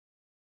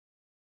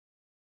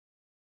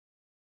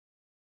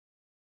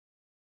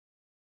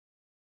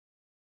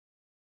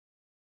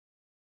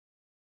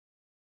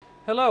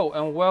Hello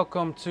and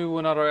welcome to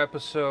another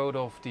episode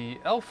of the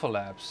Alpha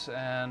Labs,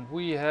 and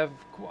we have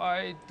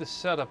quite the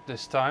setup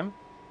this time.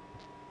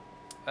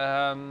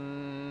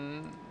 I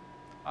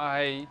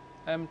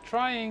am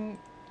trying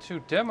to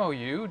demo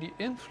you the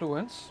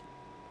influence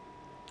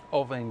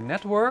of a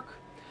network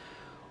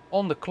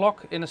on the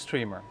clock in a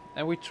streamer,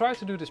 and we tried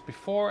to do this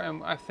before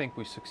and I think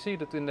we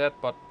succeeded in that,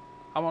 but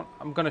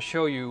I'm going to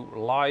show you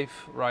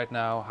live right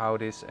now how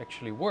this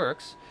actually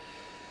works.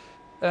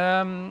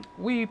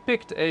 We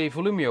picked a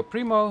Volumio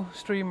Primo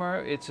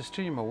streamer. It's a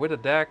streamer with a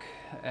DAC,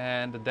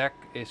 and the DAC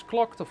is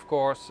clocked, of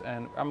course,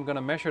 and I'm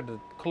gonna measure the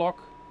clock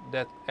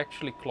that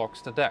actually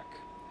clocks the DAC.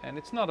 And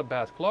it's not a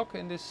bad clock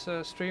in this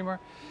streamer.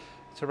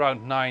 It's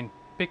around 9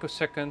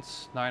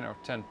 picoseconds, 9 or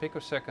 10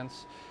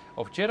 picoseconds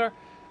of jitter.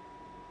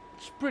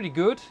 It's pretty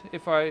good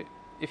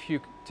if you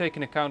take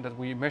into account that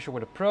we measure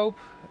with a probe,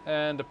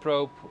 and the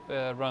probe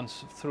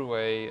runs through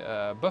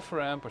a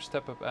buffer amp or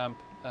step-up amp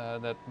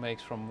that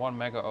makes from 1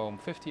 mega ohm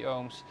 50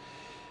 ohms.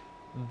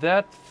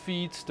 That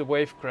feeds the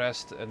wave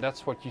crest, and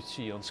that's what you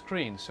see on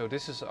screen. So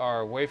this is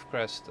our wave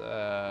crest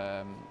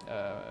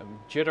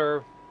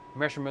jitter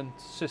measurement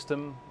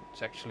system.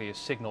 It's actually a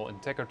signal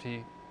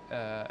integrity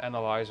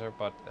analyzer,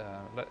 but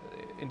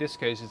in this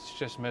case it's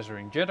just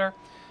measuring jitter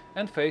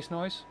and phase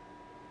noise.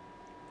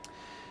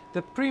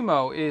 The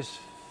Primo is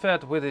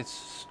fed with its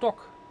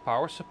stock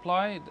power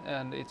supply,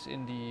 and it's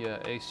in the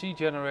AC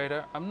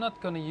generator. I'm not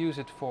going to use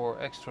it for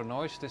extra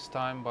noise this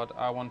time, but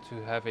I want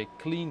to have a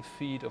clean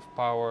feed of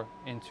power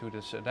into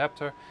this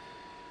adapter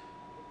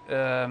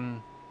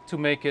to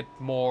make it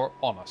more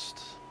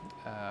honest,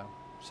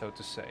 so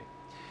to say.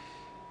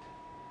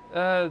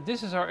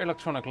 This is our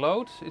electronic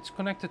load. It's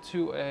connected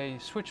to a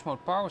switch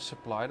mode power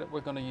supply that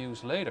we're going to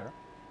use later,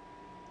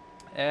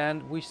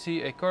 and we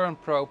see a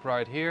current probe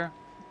right here.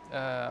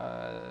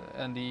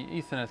 And the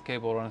Ethernet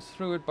cable runs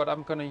through it, but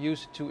I'm going to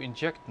use it to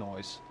inject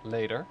noise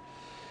later.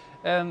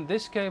 And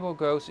this cable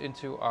goes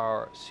into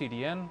our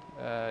CDN.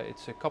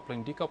 It's a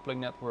coupling decoupling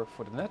network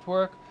for the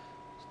network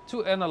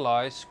to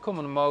analyze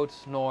common mode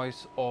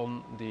noise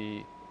on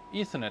the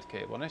Ethernet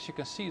cable. And as you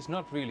can see, it's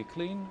not really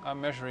clean. I'm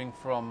measuring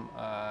from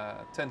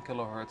 10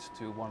 kilohertz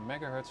to 1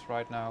 megahertz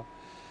right now,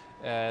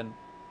 and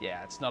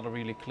yeah, it's not a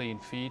really clean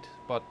feed,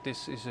 but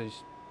this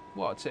is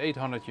it's an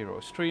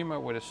 €800 streamer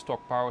with a stock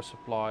power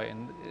supply,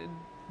 and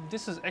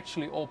this is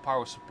actually all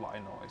power supply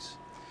noise.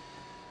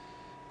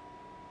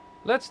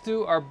 Let's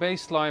do our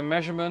baseline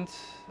measurement.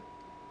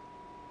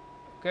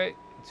 Okay,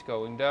 it's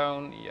going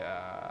down,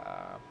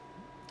 yeah,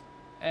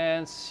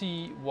 and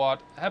see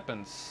what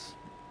happens.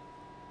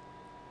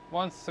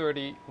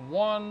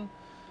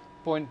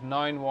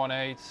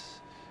 131.918,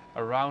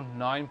 around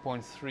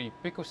 9.3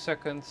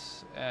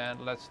 picoseconds, and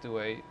let's do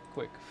a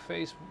quick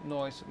phase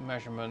noise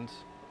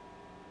measurement.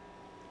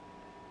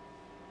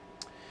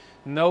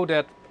 Know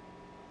that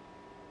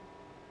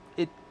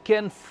it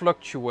can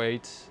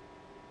fluctuate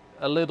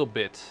a little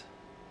bit.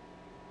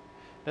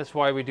 That's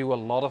why we do a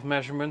lot of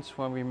measurements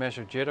when we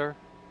measure jitter,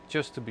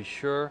 just to be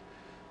sure.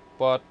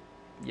 But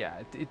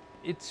yeah,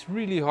 it's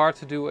really hard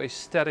to do a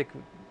static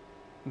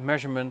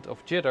measurement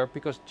of jitter,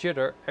 because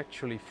jitter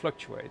actually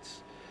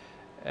fluctuates,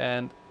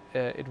 and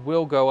it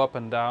will go up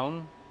and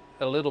down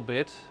a little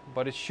bit,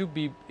 but it should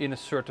be in a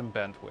certain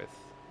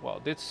bandwidth. Well,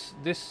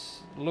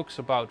 this looks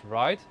about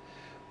right.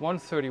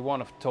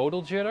 131 of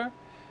total jitter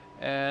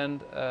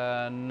and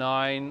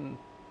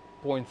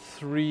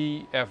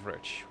 9.3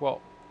 average.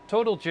 Well,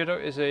 total jitter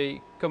is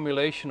a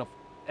cumulation of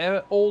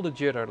all the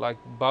jitter, like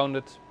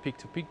bounded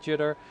peak-to-peak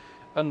jitter,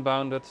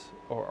 unbounded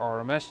or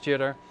RMS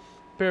jitter,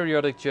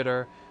 periodic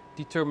jitter,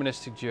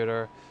 deterministic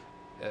jitter,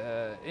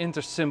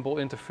 intersymbol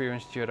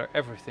interference jitter.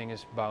 Everything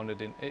is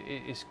bounded in,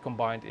 is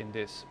combined in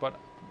this. But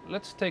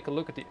let's take a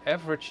look at the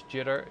average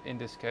jitter in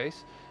this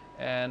case,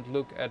 and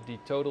look at the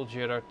total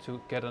jitter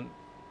to get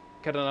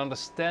an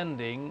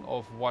understanding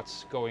of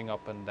what's going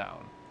up and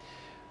down.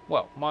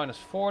 Well, minus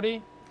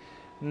 40.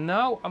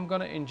 Now I'm going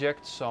to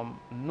inject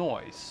some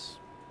noise.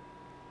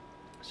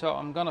 So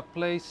I'm going to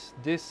place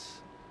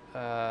this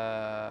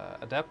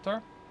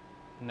adapter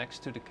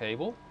next to the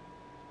cable,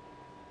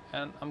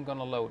 and I'm going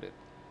to load it.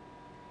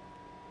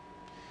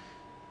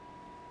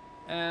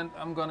 And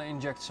I'm going to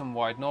inject some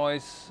white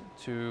noise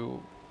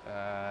to,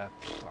 I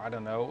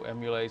don't know,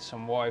 emulate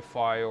some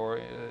Wi-Fi or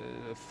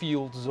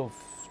fields of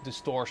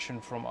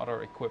distortion from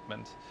other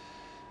equipment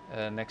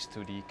next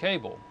to the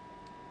cable.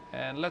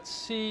 And let's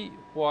see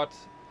what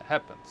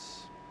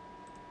happens.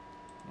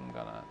 I'm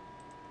gonna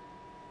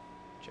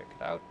check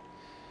it out.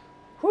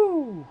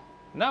 Whoo!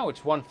 Now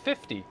it's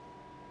 150.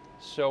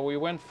 So we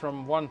went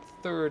from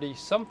 130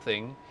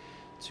 something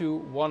to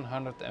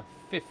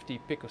 150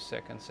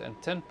 picoseconds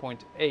and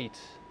 10.8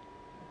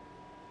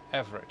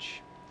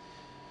 average.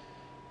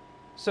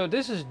 So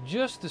this is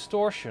just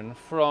distortion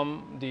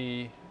from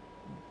the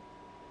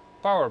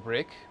power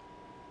brick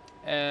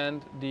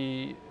and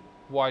the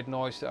white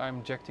noise that I'm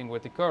injecting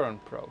with the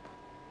current probe.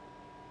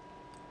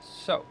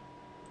 So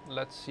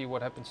let's see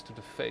what happens to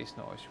the phase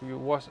noise. We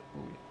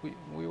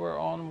were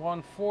on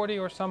 140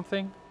 or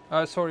something.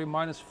 Sorry,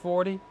 minus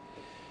 40.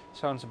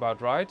 Sounds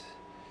about right.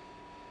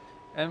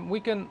 And we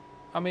can,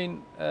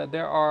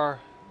 there are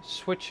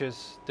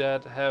switches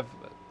that have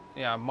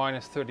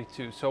minus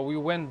 32. So we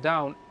went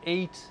down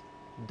 8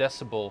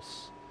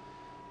 decibels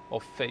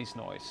of phase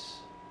noise.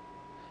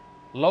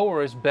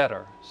 Lower is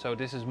better, so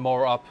this is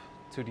more up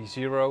to the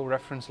 0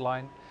 reference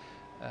line.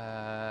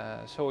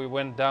 So we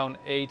went down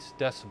 8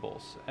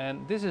 decibels,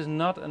 and this is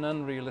not an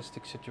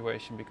unrealistic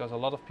situation because a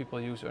lot of people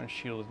use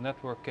unshielded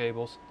network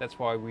cables. That's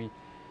why we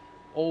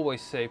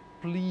always say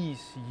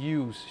please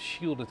use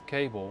shielded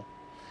cable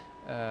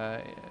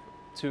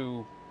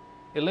to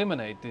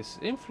eliminate this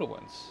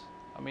influence.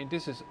 I mean,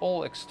 this is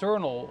all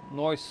external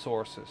noise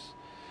sources,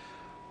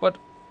 but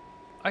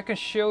I can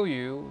show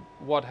you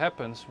what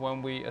happens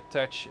when we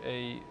attach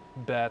a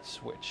bad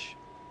switch.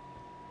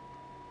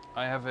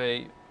 I have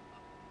a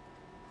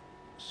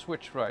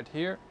switch right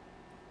here,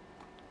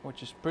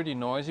 which is pretty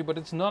noisy, but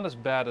it's not as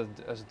bad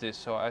as this,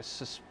 so I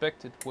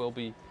suspect it will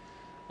be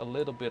a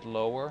little bit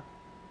lower,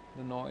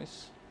 the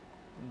noise,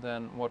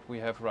 than what we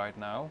have right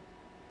now.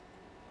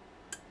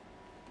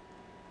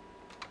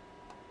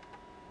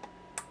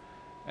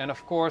 And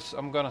of course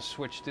I'm gonna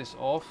switch this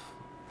off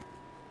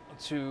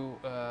to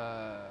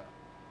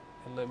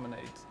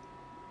eliminate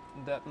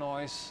that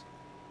noise.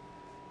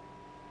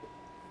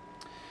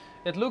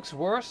 It looks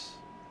worse,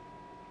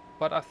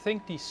 but I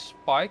think these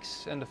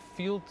spikes and the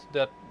field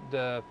that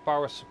the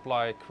power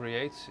supply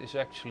creates is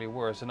actually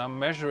worse. And I'm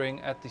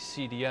measuring at the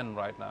CDN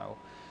right now,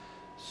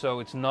 so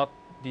it's not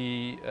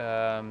the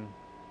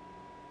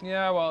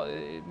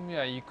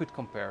you could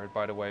compare it,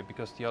 by the way,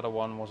 because the other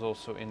one was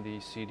also in the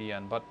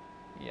CDN. But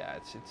yeah,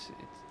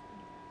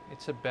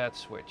 it's a bad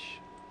switch.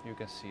 You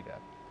can see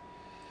that.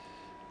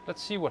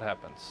 Let's see what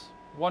happens.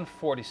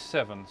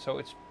 147, so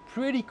it's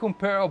pretty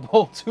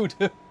comparable to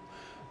the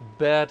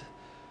bad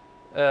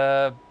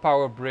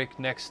power brick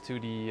next to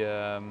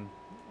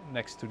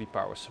the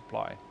power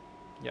supply.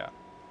 Yeah.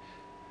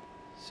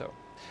 So,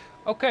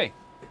 okay,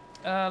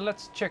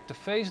 let's check the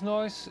phase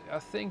noise. I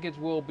think it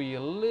will be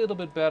a little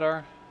bit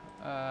better,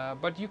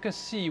 but you can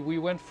see we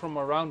went from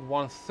around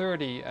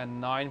 130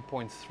 and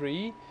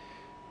 9.3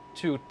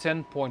 to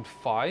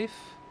 10.5.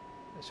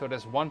 So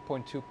that's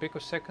 1.2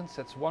 picoseconds.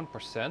 That's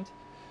 1%.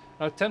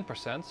 No,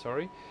 10%.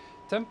 Sorry,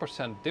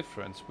 10%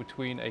 difference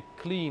between a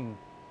clean,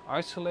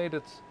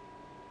 isolated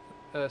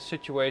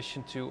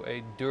situation to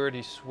a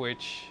dirty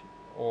switch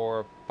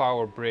or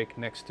power brick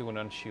next to an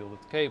unshielded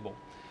cable.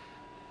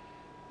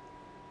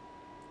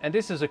 And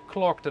this is a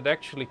clock that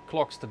actually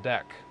clocks the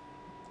DAC.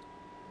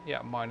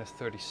 Yeah, minus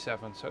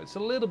 37. So it's a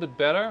little bit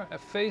better. A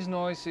phase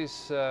noise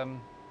is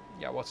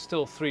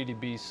still 3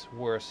 dBs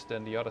worse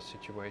than the other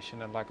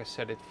situation, and like I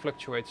said, it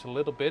fluctuates a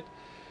little bit.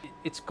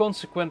 It's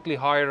consequently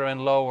higher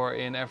and lower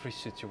in every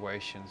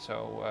situation.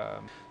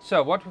 So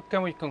what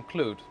can we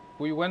conclude?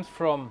 We went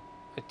from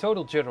a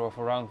total jitter of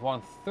around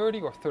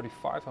 130 or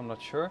 35, I'm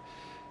not sure,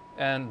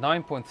 and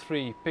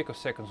 9.3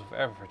 picoseconds of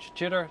average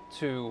jitter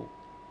to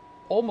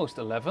almost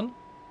 11,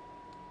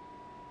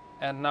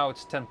 and now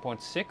it's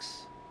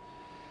 10.6,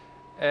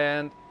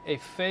 and a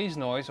phase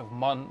noise of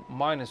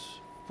minus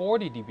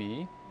 40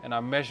 dB, and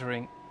I'm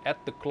measuring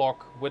at the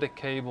clock with a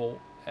cable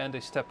and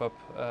a step up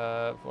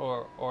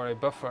or a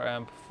buffer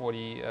amp for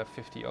the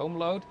 50 ohm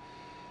load.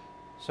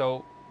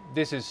 So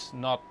this is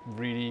not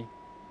really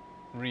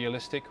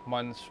realistic,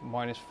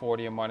 minus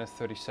 40 and minus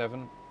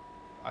 37.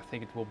 I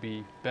think it will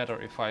be better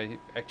if I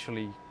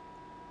actually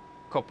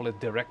couple it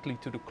directly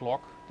to the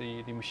clock,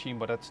 the machine,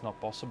 but that's not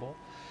possible.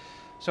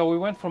 So we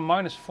went from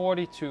minus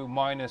 40 to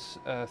minus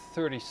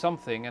 30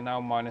 something, and now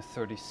minus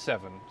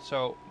 37.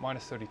 So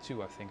minus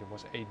 32, I think it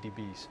was 8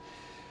 dBs.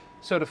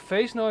 So the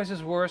phase noise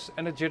is worse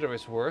and the jitter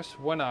is worse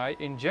when I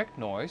inject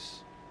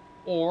noise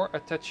or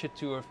attach it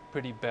to a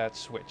pretty bad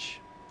switch.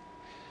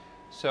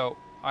 So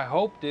I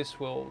hope this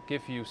will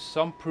give you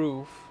some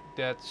proof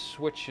that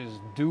switches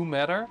do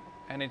matter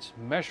and it's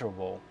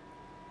measurable.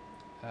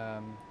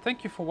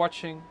 Thank you for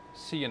watching.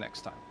 See you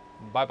next time.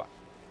 Bye bye.